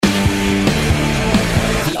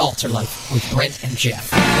AltarLife with Brent and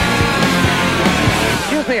Jeff.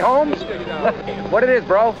 Excuse me, Holmes. What it is,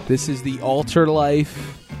 bro? This is the AltarLife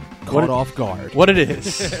caught off guard. What it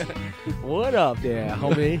is. What up there,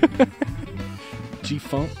 homie?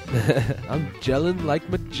 G-Funk. I'm gelling like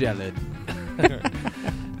Magellan.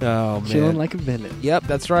 Oh, man. Chilling like a villain. Yep,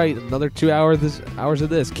 that's right. Another 2 hours of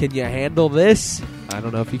this. Can you handle this? I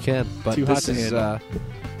don't know if you can, but Too hot this to is handle.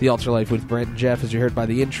 the Ultralife with Brent and Jeff, as you heard by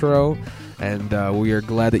the intro. And we are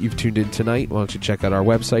glad that you've tuned in tonight. Why don't you check out our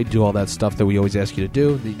website, do all that stuff that we always ask you to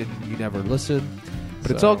do. You never listen, but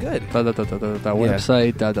it's all good.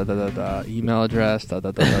 Website, email address,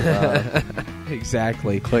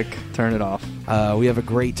 Exactly. Click, turn it off. We have a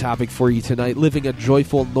great topic for you tonight. Living a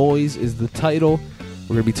Joyful Noise is the title.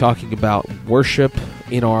 We're going to be talking about worship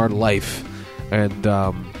in our life and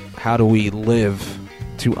how do we live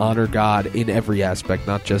to honor God in every aspect,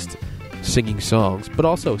 not just singing songs, but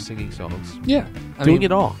also singing songs. Yeah. Doing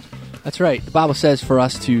it all. That's right. The Bible says for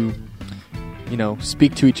us to,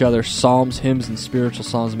 speak to each other psalms, hymns, and spiritual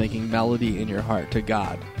songs, making melody in your heart to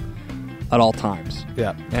God at all times.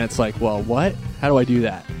 Yeah. And it's like, well, what? How do I do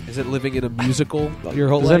that? Is it living in a musical your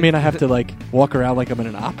whole life? Does that mean I have to, walk around like I'm in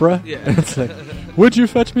an opera? Yeah. It's like, would you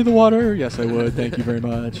fetch me the water? Yes, I would. Thank you very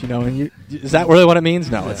much. And is that really what it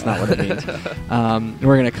means? No, it's not what it means.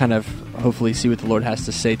 We're going to kind of hopefully see what the Lord has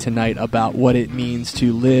to say tonight about what it means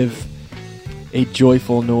to live a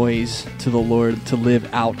joyful noise to the Lord, to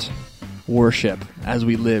live out worship as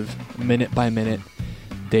we live minute by minute,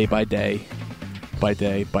 day by day, by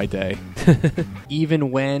day by day.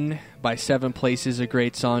 Even when, by Seven Places, a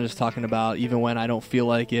great song just talking about even when I don't feel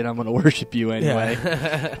like it, I'm going to worship you anyway.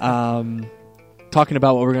 Yeah. Talking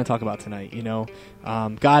about what we're going to talk about tonight.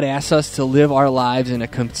 God asks us to live our lives in a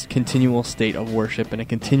continual state of worship, in a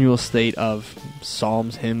continual state of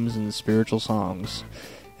psalms, hymns, and spiritual songs,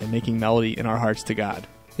 and making melody in our hearts to God.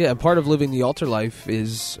 Yeah, and part of living the altar life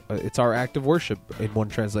is it's our act of worship. In one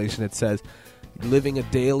translation, it says living a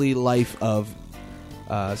daily life of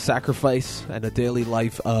sacrifice and a daily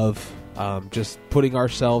life of just putting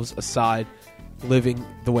ourselves aside, living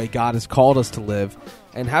the way God has called us to live.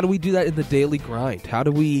 And how do we do that in the daily grind? How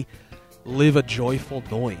do we live a joyful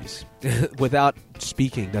noise without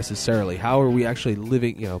speaking necessarily? How are we actually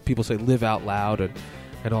living? People say live out loud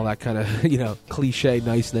and all that kind of, cliche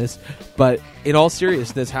niceness. But in all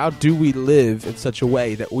seriousness, how do we live in such a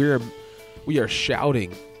way that we are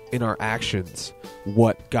shouting in our actions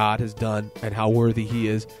what God has done and how worthy He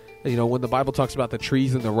is? When the Bible talks about the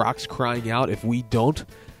trees and the rocks crying out, if we don't,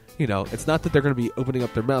 it's not that they're going to be opening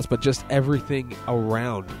up their mouths, but just everything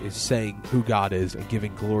around is saying who God is and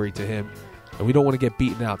giving glory to Him. And we don't want to get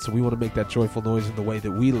beaten out, so we want to make that joyful noise in the way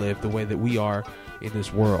that we live, the way that we are in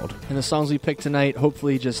this world. And the songs we picked tonight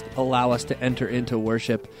hopefully just allow us to enter into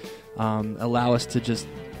worship, allow us to just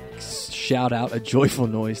shout out a joyful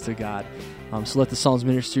noise to God. So let the songs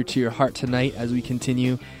minister to your heart tonight as we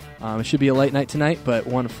continue. It should be a light night tonight, but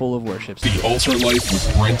one full of worship. The Altar Life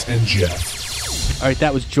with Brent and Jeff. All right,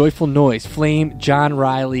 that was Joyful Noise, Flame, John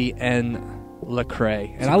Riley, and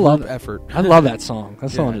Lecrae. And I love effort. I love that song.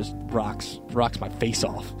 That song just rocks my face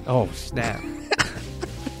off. Oh, snap.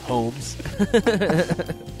 Holmes.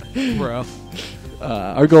 Bro.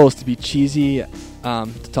 Our goal is to be cheesy,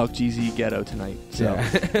 to talk cheesy ghetto tonight. So.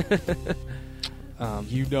 Yeah.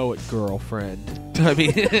 You know it, girlfriend. I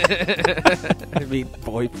mean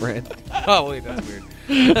boyfriend. Oh, wait, that's weird.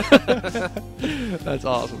 That's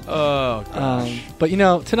awesome. Oh, gosh. But,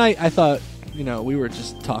 tonight I thought, we were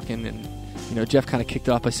just talking and, Jeff kind of kicked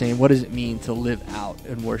it off by saying, what does it mean to live out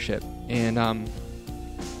and worship? And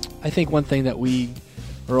I think one thing that we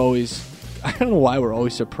are always, I don't know why we're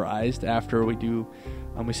always surprised after we do,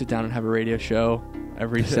 we sit down and have a radio show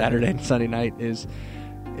every Saturday and Sunday night is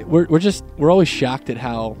we're always shocked at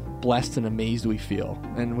how blessed and amazed we feel.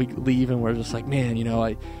 And we leave and we're just like, man,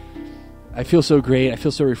 I feel so great. I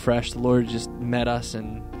feel so refreshed. The Lord just met us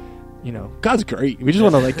and, God's great. We just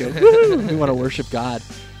want to go, woo! We want to worship God.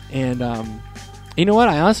 And you know what?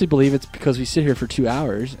 I honestly believe it's because we sit here for 2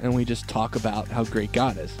 hours and we just talk about how great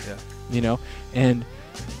God is. Yeah. And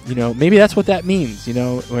maybe that's what that means,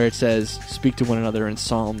 where it says speak to one another in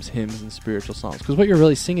psalms, hymns, and spiritual songs. Because what you're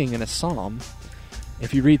really singing in a psalm,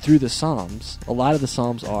 if you read through the psalms, a lot of the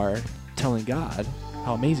psalms are telling God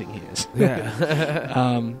how amazing He is. Yeah.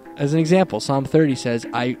 As an example, Psalm 30 says,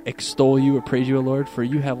 I extol you or praise you, O Lord, for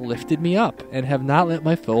you have lifted me up and have not let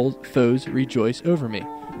my foes rejoice over me.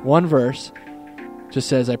 One verse just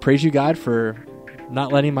says, I praise you, God, for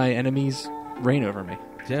not letting my enemies reign over me.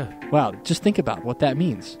 Yeah. Wow, just think about what that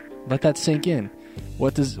means. Let that sink in.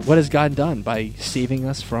 What has God done by saving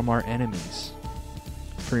us from our enemies?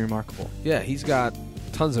 Pretty remarkable. Yeah, He's got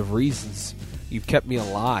tons of reasons. You've kept me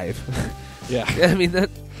alive. Yeah. I mean, that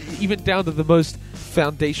even down to the most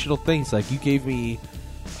foundational things. Like, you gave me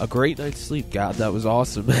a great night's sleep, God. That was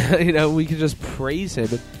awesome. We can just praise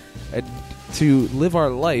Him. And to live our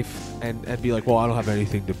life and be like, well, I don't have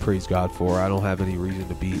anything to praise God for. I don't have any reason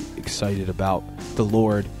to be excited about the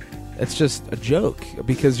Lord. It's just a joke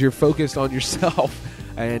because you're focused on yourself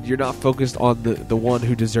and you're not focused on the one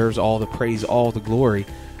who deserves all the praise, all the glory.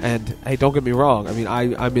 And, hey, don't get me wrong. I mean,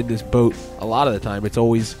 I'm in this boat a lot of the time. It's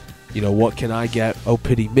always, what can I get? Oh,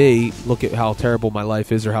 pity me. Look at how terrible my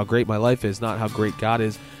life is or how great my life is, not how great God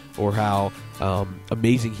is or how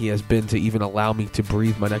amazing He has been to even allow me to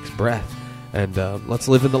breathe my next breath. And let's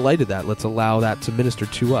live in the light of that. Let's allow that to minister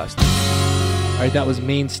to us. All right, that was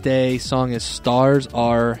Mainstay. Song is Stars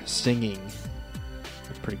Are Singing.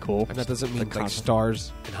 That's pretty cool. And that doesn't mean like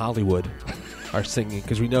stars in Hollywood are singing,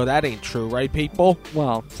 because we know that ain't true, right, people?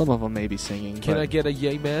 Well, some of them may be singing. Can I get a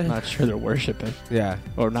yay, man? I'm not sure they're worshiping. Yeah.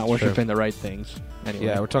 Or not worshiping the right things. Anyway.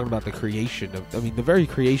 Yeah, we're talking about the creation the very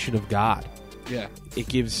creation of God. Yeah. It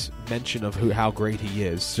gives mention of how great He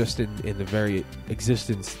is, just in the very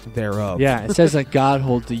existence thereof. Yeah, it says that God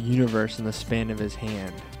holds the universe in the span of His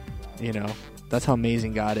hand. That's how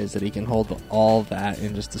amazing God is, that He can hold all that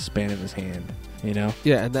in just the span of His hand.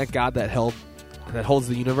 Yeah, and that God that holds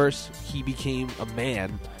the universe, He became a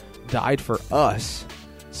man, died for us,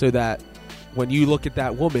 so that when you look at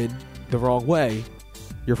that woman the wrong way,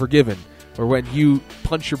 you're forgiven. Or when you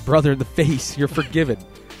punch your brother in the face, you're forgiven.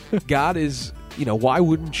 God is, why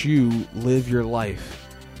wouldn't you live your life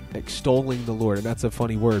extolling the Lord? And that's a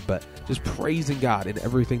funny word, but just praising God in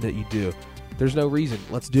everything that you do. There's no reason.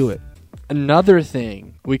 Let's do it. Another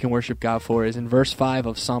thing we can worship God for is in verse 5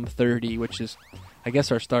 of Psalm 30, which is, I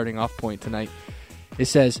guess, our starting off point tonight. It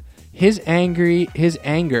says, His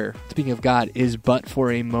anger, speaking of God, is but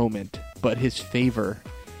for a moment, but His favor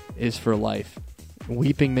is for life.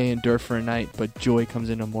 Weeping may endure for a night, but joy comes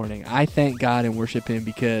in the morning. I thank God and worship Him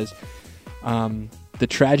because the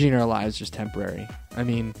tragedy in our lives is just temporary. I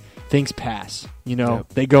mean, things pass. Yep.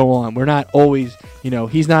 They go on. We're not always,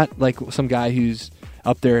 He's not like some guy who's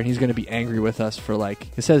up there and He's going to be angry with us for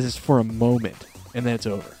it says it's for a moment and then it's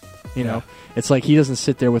over. It's like He doesn't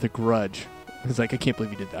sit there with a grudge. He's like, I can't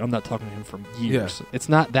believe you did that. I'm not talking to him for years. Yeah. It's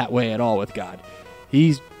not that way at all with God.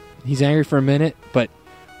 He's angry for a minute, but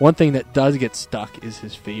one thing that does get stuck is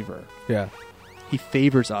His favor. Yeah. He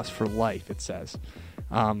favors us for life, it says.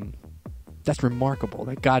 That's remarkable,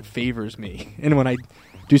 that God favors me. And when I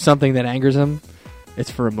do something that angers Him, it's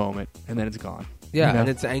for a moment, and then it's gone. Yeah, and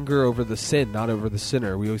it's anger over the sin, not over the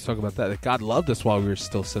sinner. We always talk about that God loved us while we were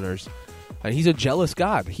still sinners. And He's a jealous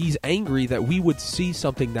God. He's angry that we would see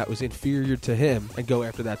something that was inferior to Him and go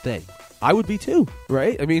after that thing. I would be too,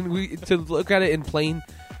 right? I mean, to look at it in plain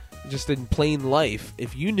life,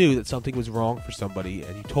 if you knew that something was wrong for somebody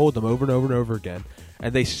and you told them over and over and over again,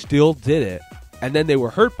 and they still did it, and then they were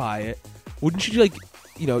hurt by it, wouldn't you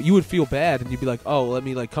you would feel bad and you'd be like, oh, let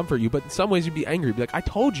me comfort you. But in some ways you'd be angry. You'd be like, I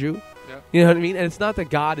told you. Yeah. You know what I mean? And it's not that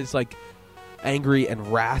God is angry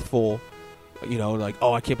and wrathful,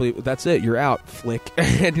 oh, I can't believe it. That's it. You're out, flick.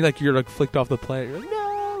 And you're flicked off the planet. You're like,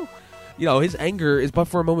 no. His anger is but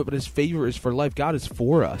for a moment, but His favor is for life. God is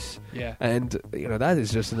for us. Yeah. And, that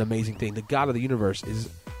is just an amazing thing. The God of the universe is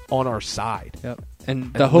on our side. Yep.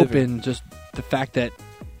 And the hope in just the fact that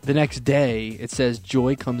the next day, it says,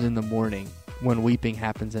 joy comes in the morning when weeping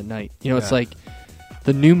happens at night. It's like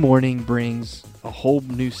the new morning brings a whole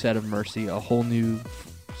new set of mercy, a whole new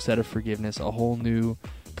set of forgiveness, a whole new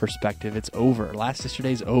perspective. It's over.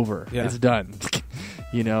 Yesterday's over. Yeah. It's done.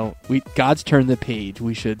 God's turned the page.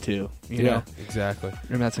 We should too. You know? Exactly.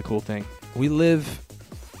 And that's a cool thing. We live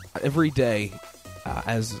every day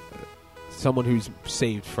as someone who's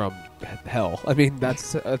saved from hell. I mean,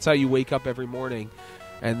 that's how you wake up every morning,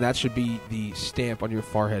 and that should be the stamp on your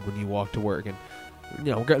forehead when you walk to work. And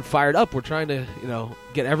we're getting fired up. We're trying to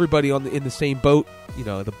get everybody in the same boat.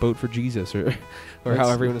 The boat for Jesus, or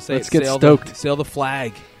however you want to say it. Let's get stoked. Sail the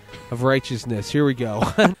flag of righteousness. Here we go.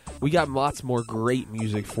 We got lots more great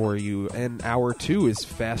music for you, and hour 2 is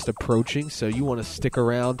fast approaching, so you want to stick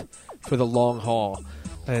around for the long haul.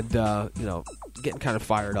 And, getting kind of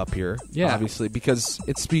fired up here, obviously, because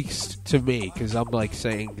it speaks to me, because I'm,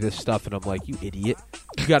 saying this stuff, and I'm like, you idiot,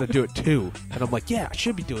 you got to do it too. And I'm like, yeah, I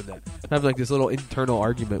should be doing that. And I have, this little internal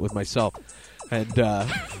argument with myself. And,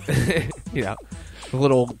 the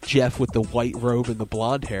little Jeff with the white robe and the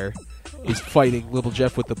blonde hair is fighting little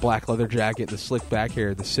Jeff with the black leather jacket, the slick back hair,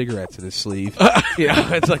 and the cigarettes in his sleeve.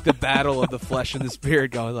 It's like the battle of the flesh and the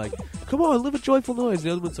spirit going come on, live a joyful noise.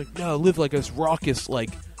 The other one's like, no, live like this raucous,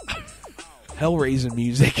 hell-raising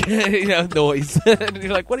music, noise. And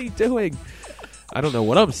you're like, what are you doing? I don't know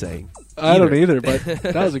what I'm saying. I don't either, but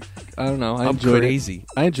that was I don't know. I I'm enjoyed crazy. it.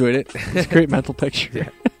 I enjoyed it. It's a great mental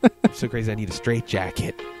picture. I'm so crazy I need a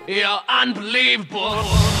straitjacket. You're unbelievable.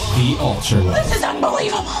 The AltarLife. This is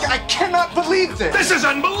unbelievable. I cannot believe this. This is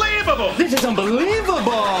unbelievable. This is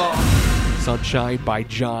unbelievable. Sunshine by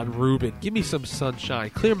John Rubin. Give me some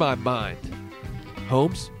sunshine. Clear my mind.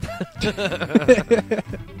 Holmes?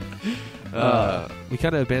 We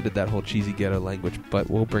kind of abandoned that whole cheesy ghetto language, but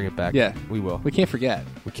we'll bring it back. Yeah. We will. We can't forget.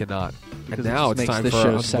 We cannot. Because And now it it's just makes time this for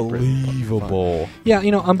show separate. Unbelievable. Yeah,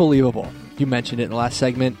 unbelievable. You mentioned it in the last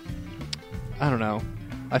segment. I don't know.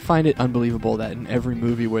 I find it unbelievable that in every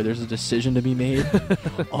movie where there's a decision to be made,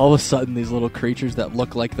 all of a sudden these little creatures that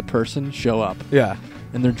look like the person show up. Yeah.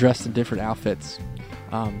 And they're dressed in different outfits.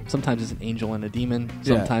 Sometimes it's an angel and a demon.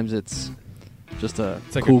 Sometimes it's just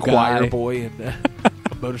It's like cool a choir guy. boy and a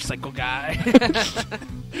motorcycle guy.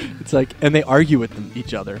 It's like, and they argue with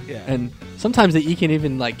each other. Yeah. And sometimes they can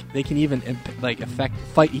even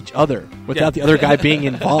fight each other without the other guy being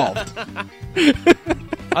involved.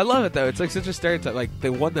 I love it though. It's like such a stereotype. Like the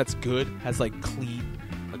one that's good has like clean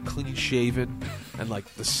shaven and like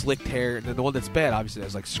the slicked hair, and then the one that's bad obviously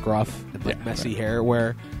has like scruff and like messy hair.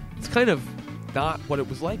 Where it's kind of not what it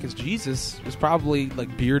was like. Because Jesus was probably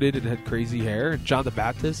like bearded and had crazy hair, and John the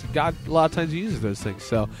Baptist, God a lot of times uses those things.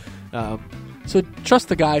 So, so trust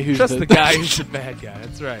the guy who's the guy who's the bad guy.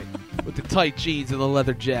 That's right, with the tight jeans and the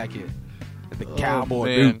leather jacket and the cowboy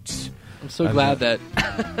man. boots. I'm so glad that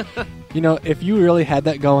if you really had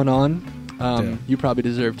that going on, you probably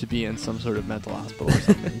deserve to be in some sort of mental hospital or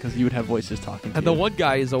something, because you would have voices talking to And you. the one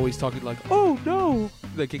guy is always talking like, "Oh no,"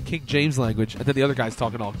 like in King James language, and then the other guy's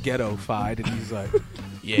talking all ghetto-fied, and he's like,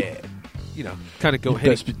 "Yeah," kind of go,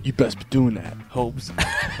 "Hey, you best be doing that. Holmes."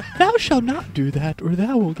 Thou shalt not do that, or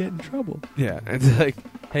thou will get in trouble. Yeah, and it's like,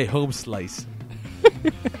 "Hey, Holmes Slice,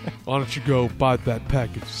 why don't you go buy that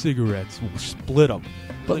pack of cigarettes? We'll split them."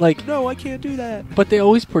 But no, I can't do that. But they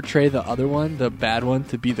always portray the other one, the bad one,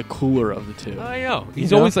 to be the cooler of the two. I know.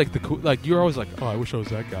 He's always like the cool. Like you're always like, "Oh, I wish I was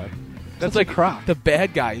that guy." That's like Croc. The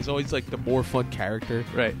bad guy is always like the more fun character,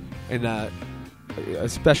 Right. and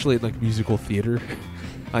especially in like musical theater.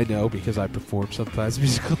 I know because I perform sometimes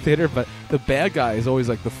musical theater, but the bad guy is always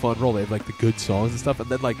like the fun role. They have like the good songs and stuff, and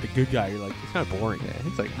then like the good guy, you're like, it's kind of boring. Yeah,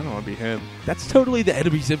 he's like, I don't want to be him. That's totally the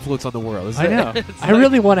enemy's influence on the world, isn't it? I know. I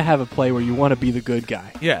really want to have a play where you want to be the good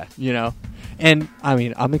guy. Yeah. And I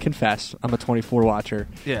mean, I'm gonna confess, I'm a 24 watcher.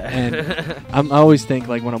 Yeah. And I always think,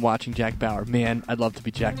 like, when I'm watching Jack Bauer, man, I'd love to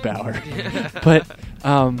be Jack Bauer. But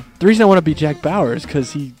the reason I want to be Jack Bauer is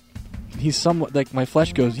because he's somewhat like, my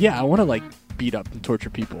flesh goes, yeah, I want to like beat up and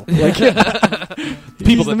torture people. Like,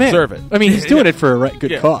 people that deserve it. I mean, he's doing it for a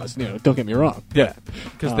good cause. Don't get me wrong. Yeah.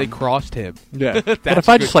 Because they crossed him. Yeah. But if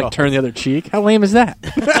I just like turn the other cheek, how lame is that?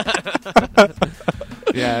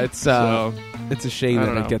 Yeah, it's a shame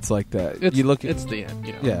that it gets like that. It's the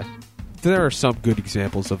end. Yeah. There are some good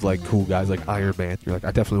examples of like cool guys like Iron Man. You're like,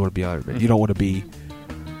 I definitely want to be Iron Man. You don't want to be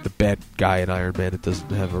the bad guy in Iron Man that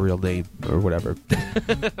doesn't have a real name or whatever.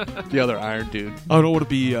 The other Iron Dude. I don't want to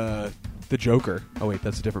be the Joker. Oh wait,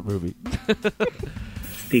 that's a different movie.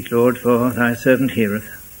 Speak, Lord, for thy servant heareth.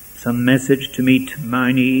 Some message to meet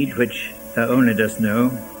my need, which thou only dost know.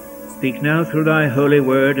 Speak now through thy holy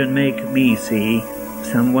word, and make me see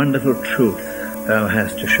some wonderful truth thou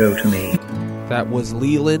hast to show to me. That was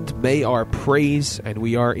Leland, May Our Praise, and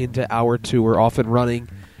we are into hour 2. We're off and running.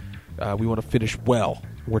 We want to finish well.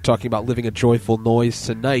 We're talking about living a joyful noise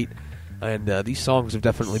tonight, and these songs have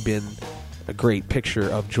definitely been a great picture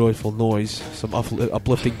of joyful noise, some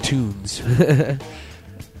uplifting tunes.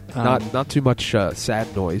 Not too much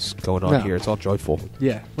sad noise going on here. It's all joyful.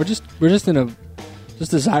 Yeah, we're just in a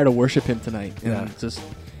desire to worship Him tonight, and just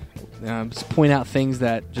point out things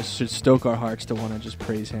that just should stoke our hearts to want to just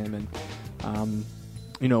praise Him. And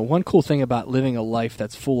one cool thing about living a life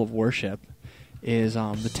that's full of worship is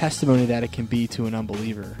the testimony that it can be to an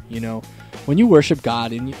unbeliever. When you worship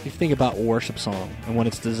God, and you think about a worship song, and what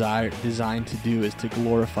it's designed to do is to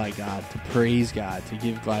glorify God, to praise God, to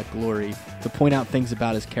give God glory, to point out things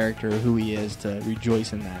about His character, who He is, to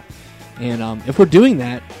rejoice in that. And if we're doing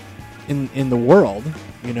that in the world,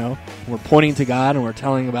 we're pointing to God, and we're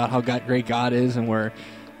telling about how great God is, and we're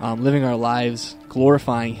living our lives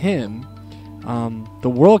glorifying Him, the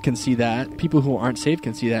world can see that. People who aren't saved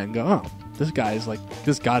can see that and go, oh, this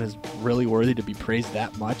God is really worthy to be praised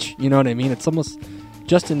that much. You know what I mean? It's almost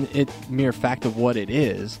just in it mere fact of what it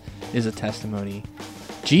is a testimony.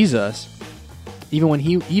 Jesus,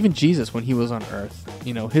 even Jesus when He was on earth,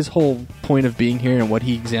 His whole point of being here and what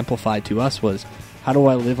He exemplified to us was How do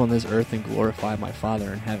I live on this earth and glorify my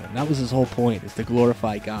Father in heaven? That was his whole point, is to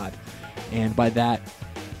glorify God. And by that,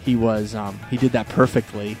 he did that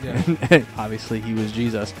perfectly. Yeah. Obviously, he was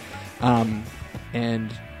Jesus.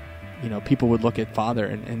 And, people would look at Father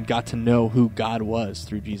and got to know who God was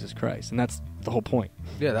through Jesus Christ. And that's the whole point.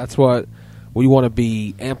 Yeah, that's what we want to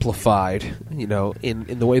be amplified, in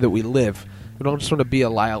the way that we live. We don't just want to be a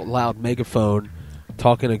loud megaphone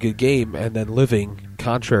talking a good game and then living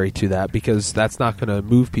contrary to that, because that's not going to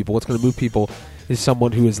move people. What's going to move people is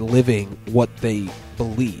someone who is living what they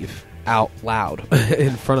believe out loud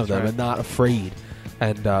in front of them, and not afraid,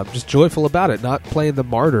 and just joyful about it, not playing the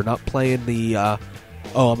martyr, not playing the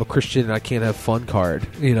I'm a Christian and I can't have fun card.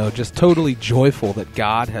 Just totally joyful that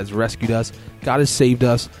God has rescued us, God has saved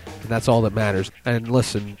us, and that's all that matters. And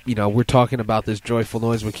listen, we're talking about this joyful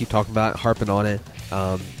noise. We keep talking about it, harping on it.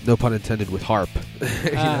 No pun intended with harp.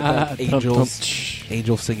 Angels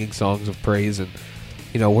singing songs of praise. And,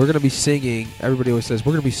 we're going to be singing. Everybody always says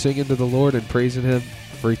we're going to be singing to the Lord and praising Him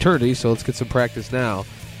for eternity. So let's get some practice now.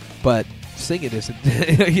 But singing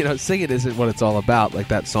isn't, singing isn't what it's all about. Like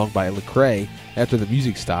that song by Lecrae, after the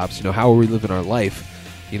music stops, how are we living our life?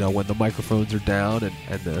 When the microphones are down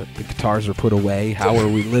and the guitars are put away, how are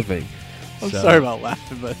we living? I'm sorry about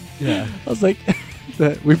laughing, but yeah, I was like,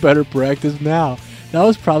 we better practice now. That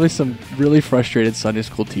was probably some really frustrated Sunday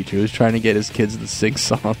school teacher who was trying to get his kids to sing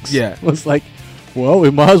songs. Yeah. It was like, well, we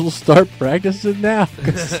might as well start practicing now.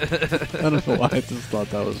 I don't know why I just thought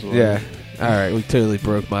that was funny. Yeah. All right, we totally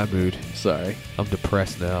broke my mood. Sorry. I'm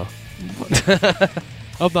depressed now.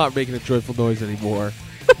 I'm not making a joyful noise anymore.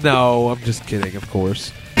 No, I'm just kidding, of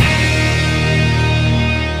course.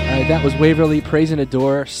 That was Waverly, Praise and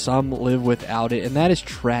Adore. Some live without it, and that is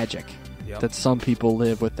tragic. Yep. That some people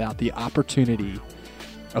live without the opportunity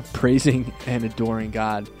of praising and adoring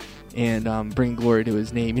God and bringing glory to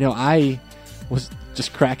His name. I was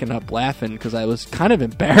just cracking up laughing because I was kind of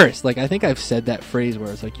embarrassed. Like, I think I've said that phrase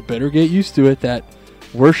where it's like, you better get used to it, that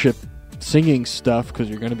worship singing stuff, because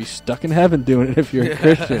you're going to be stuck in heaven doing it if you're a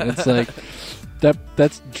Christian. It's like,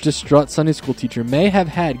 that's distraught Sunday school teacher may have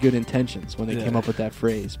had good intentions when they came up with that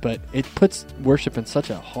phrase, but it puts worship in such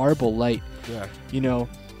a horrible light. Yeah.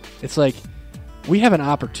 It's like we have an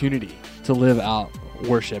opportunity to live out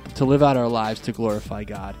worship, to live out our lives to glorify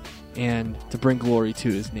God and to bring glory to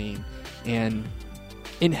His name. And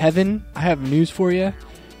in heaven, I have news for you.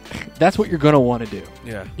 That's what you're going to want to do.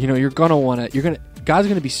 Yeah. You're going to want to, God's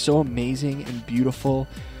going to be so amazing and beautiful.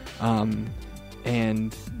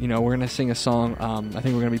 And, we're going to sing a song. I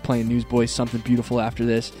think we're going to be playing Newsboys, Something Beautiful after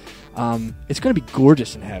this. It's going to be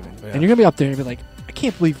gorgeous in heaven. Yeah. And you're going to be up there and be like, I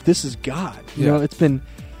can't believe this is God. I've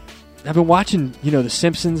been watching, The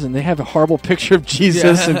Simpsons, and they have a horrible picture of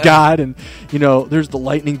Jesus and God. And, there's the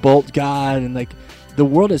lightning bolt God. And, the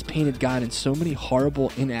world has painted God in so many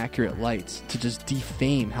horrible, inaccurate lights to just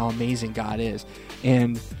defame how amazing God is.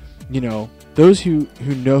 And, those who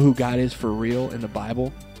know who God is for real in the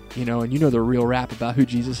Bible, and the real rap about who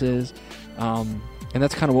Jesus is. And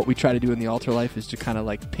that's kind of what we try to do in the AltarLife, is to kind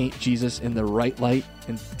of paint Jesus in the right light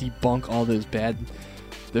and debunk all those bad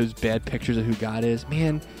pictures of who God is.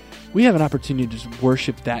 Man, we have an opportunity to just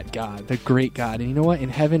worship that God, the great God. And you know what? In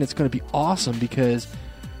heaven, it's going to be awesome, because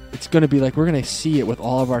it's going to be like we're going to see it with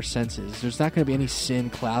all of our senses. There's not going to be any sin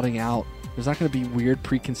clouding out. There's not going to be weird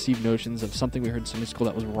preconceived notions of something we heard in Sunday school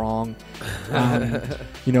that was wrong.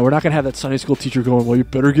 We're not going to have that Sunday school teacher going, well, you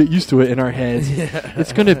better get used to it in our heads. Yeah.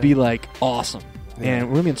 It's going to be awesome. Yeah. And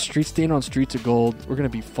we're going to be standing on streets of gold. We're going to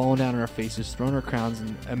be falling down on our faces, throwing our crowns,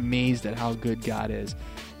 and amazed at how good God is.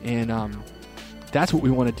 And that's what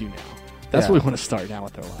we want to do now. That's what we want to start now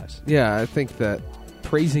with our lives. Yeah, I think that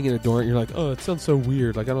praising and adoring, you're like, oh, it sounds so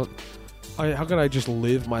weird. How can I just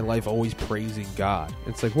live my life always praising God?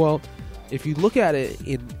 It's like, well, if you look at it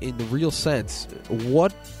in the real sense,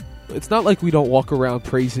 it's not like we don't walk around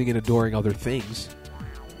praising and adoring other things.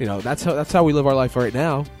 That's how we live our life right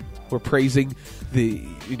now. We're praising the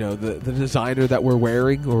designer that we're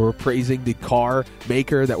wearing, or we're praising the car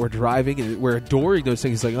maker that we're driving, and we're adoring those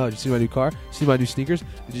things. It's like, oh, did you see my new car? See my new sneakers?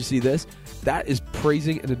 Did you see this? That is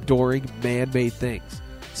praising and adoring man-made things.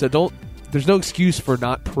 So there's no excuse for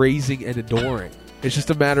not praising and adoring. It's just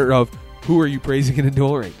a matter of, who are you praising and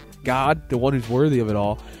adoring? God, the one who's worthy of it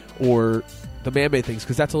all, or the man-made things?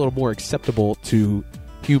 Because that's a little more acceptable to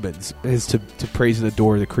humans, is to praise and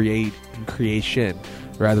adore the creation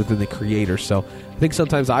rather than the creator. So I think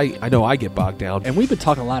sometimes I know I get bogged down. And we've been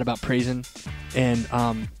talking a lot about praising, and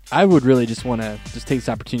I would really just want to take this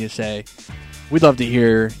opportunity to say, we'd love to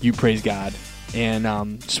hear you praise God,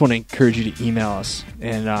 and just want to encourage you to email us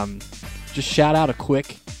and just shout out it's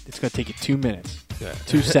going to take you 2 minutes,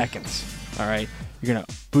 2 seconds, all right? You're going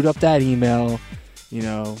to boot up that email,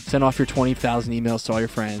 send off your 20,000 emails to all your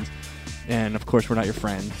friends. And, of course, we're not your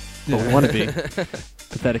friend, but we want to be,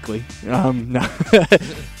 pathetically. No.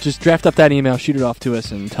 Just draft up that email, shoot it off to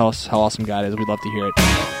us, and tell us how awesome God is. We'd love to hear it.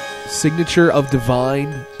 Signature of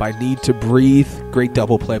Divine by Need to Breathe. Great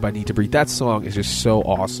double play by Need to Breathe. That song is just so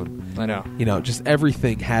awesome. I know. Just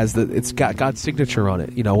everything has it's got God's signature on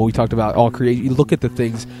it. When we talked about all creation, you look at the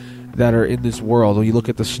things that are in this world, or you look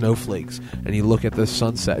at the snowflakes, and you look at the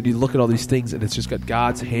sunset, and you look at all these things, and it's just got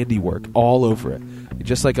God's handiwork all over it.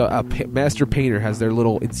 Just like a master painter has their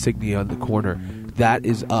little insignia on the corner. That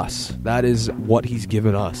is us. That is what He's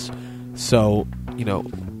given us. So,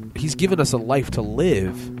 He's given us a life to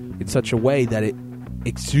live in such a way that it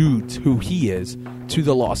exudes who He is to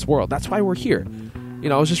the lost world. That's why we're here.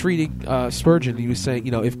 I was just reading Spurgeon, and he was saying,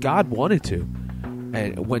 if God wanted to,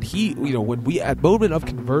 and when we at moment of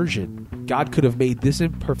conversion, God could have made this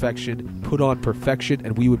imperfection put on perfection,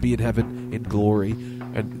 and we would be in heaven in glory.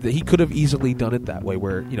 And He could have easily done it that way,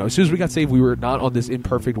 where as soon as we got saved, we were not on this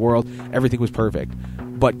imperfect world. Everything was perfect.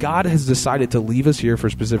 But God has decided to leave us here for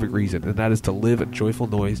a specific reason, and that is to live a joyful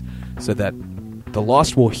noise, so that the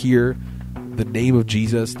lost will hear the name of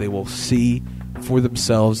Jesus. They will see for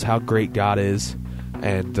themselves how great God is.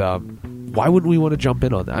 And why wouldn't we want to jump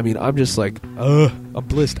in on that? I mean, I'm just like, I'm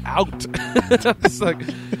blissed out. I'm just like,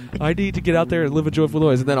 I need to get out there and live a joyful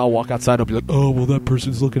noise. And then I'll walk outside and I'll be like, oh, well, that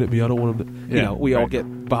person's looking at me. I don't want them to. We all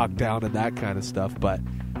get bogged down in that kind of stuff. But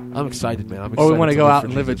I'm excited, man. I'm excited. Or we want to go out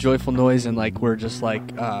and live a joyful noise, and we're just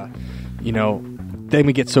then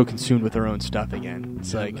we get so consumed with our own stuff again.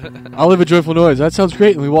 It's like, I'll live a joyful noise. That sounds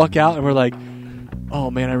great. And we walk out and we're like, oh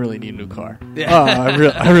man, I really need a new car.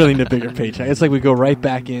 Yeah. I really need a bigger paycheck. It's like we go right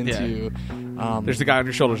back into. There's the guy on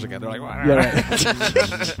your shoulders again. They're like, right.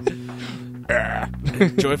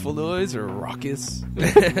 Joyful noise or raucous?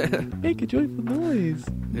 Make a joyful noise.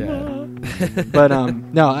 Yeah. But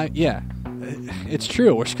it's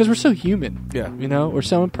true. Because we're so human. Yeah. We're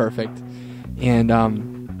so imperfect, and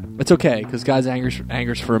it's okay because God's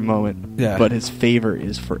angers for a moment. Yeah. But His favor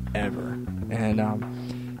is forever, and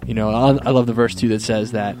I love the verse too that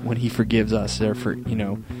says that when He forgives us,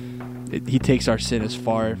 He takes our sin as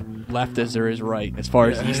far left as there is right, as far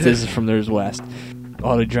as east is from there is west.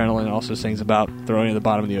 All Adrenaline also sings about throwing it at the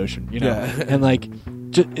bottom of the ocean, and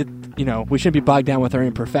we shouldn't be bogged down with our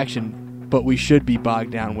imperfection, but we should be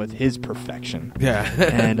bogged down with His perfection. Yeah,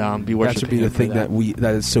 and be worshiping. That should be the thing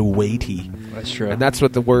that is so weighty. That's true, and that's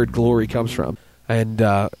what the word glory comes from. And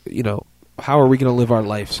how are we going to live our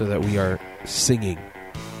life so that we are singing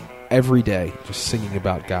every day, just singing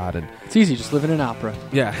about God? And it's easy, just living in opera.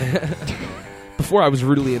 Yeah. Before I was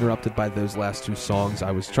rudely interrupted by those last two songs,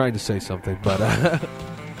 I was trying to say something, but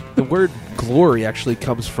the word glory actually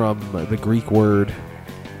comes from the Greek word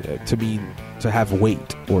to mean to have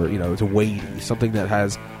weight, or to weighty, something that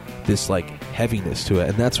has this heaviness to it,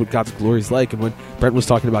 and that's what God's glory is like. And when Brent was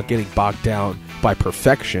talking about getting bogged down by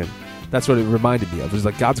perfection, that's what it reminded me of. It was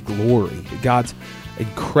like God's glory, God's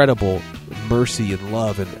incredible mercy and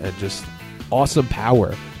love and just awesome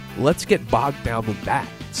power. Let's get bogged down with that,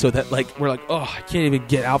 so that we're like, oh, I can't even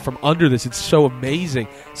get out from under this. It's so amazing.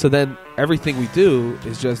 So then everything we do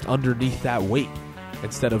is just underneath that weight,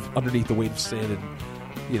 instead of underneath the weight of sin and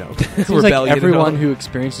rebellion. Like everyone who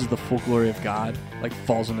experiences the full glory of God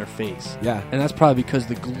falls on their face. Yeah, and that's probably because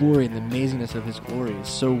the glory and the amazingness of His glory is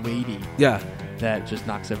so weighty. Yeah, that just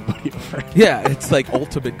knocks everybody over. Yeah, it's like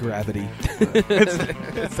ultimate gravity.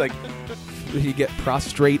 it's like you get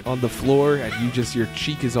prostrate on the floor, and your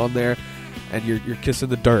cheek is on there, and you're kissing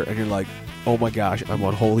the dirt, and you're like, oh my gosh, I'm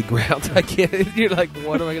on holy ground. I can't. You're like,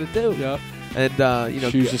 what am I going to do? Yeah. And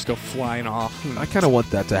shoes just go flying off. I kind of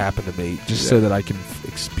want that to happen to me, just so that I can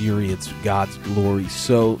experience God's glory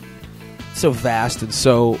so vast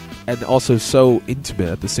and also so intimate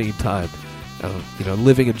at the same time.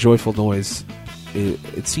 Living a joyful noise.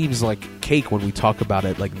 It seems like cake when we talk about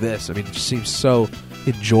it like this. I mean, it just seems so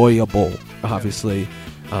enjoyable, obviously,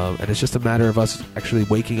 and it's just a matter of us actually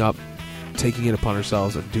waking up, taking it upon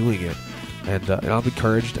ourselves, and doing it. And I'm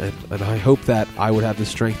encouraged, and I hope that I would have the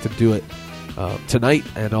strength to do it tonight,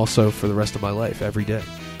 and also for the rest of my life, every day.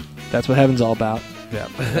 That's what heaven's all about. Yeah,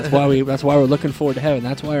 that's why we're looking forward to heaven.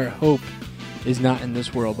 That's why our hope is not in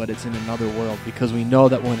this world, but it's in another world, because we know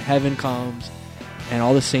that when heaven comes and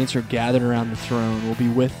all the saints are gathered around the throne, we'll be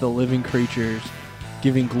with the living creatures,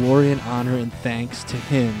 giving glory and honor and thanks to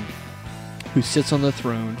Him who sits on the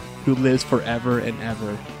throne, who lives forever and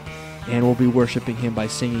ever. And we'll be worshiping Him by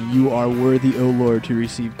singing, "You are worthy, O Lord, to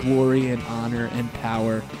receive glory and honor and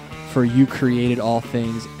power, for You created all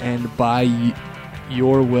things, and by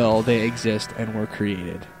Your will they exist and were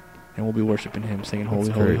created." and we'll be worshiping Him, singing That's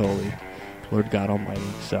Holy, Holy, great. Holy, Lord God Almighty.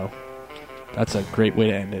 So that's a great way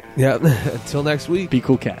to end it. Yeah. Until next week. Be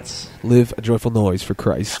cool, cats. Live a joyful noise for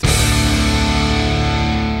Christ.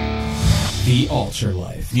 The Altar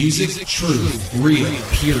Life. Music, truth, real,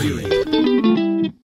 period.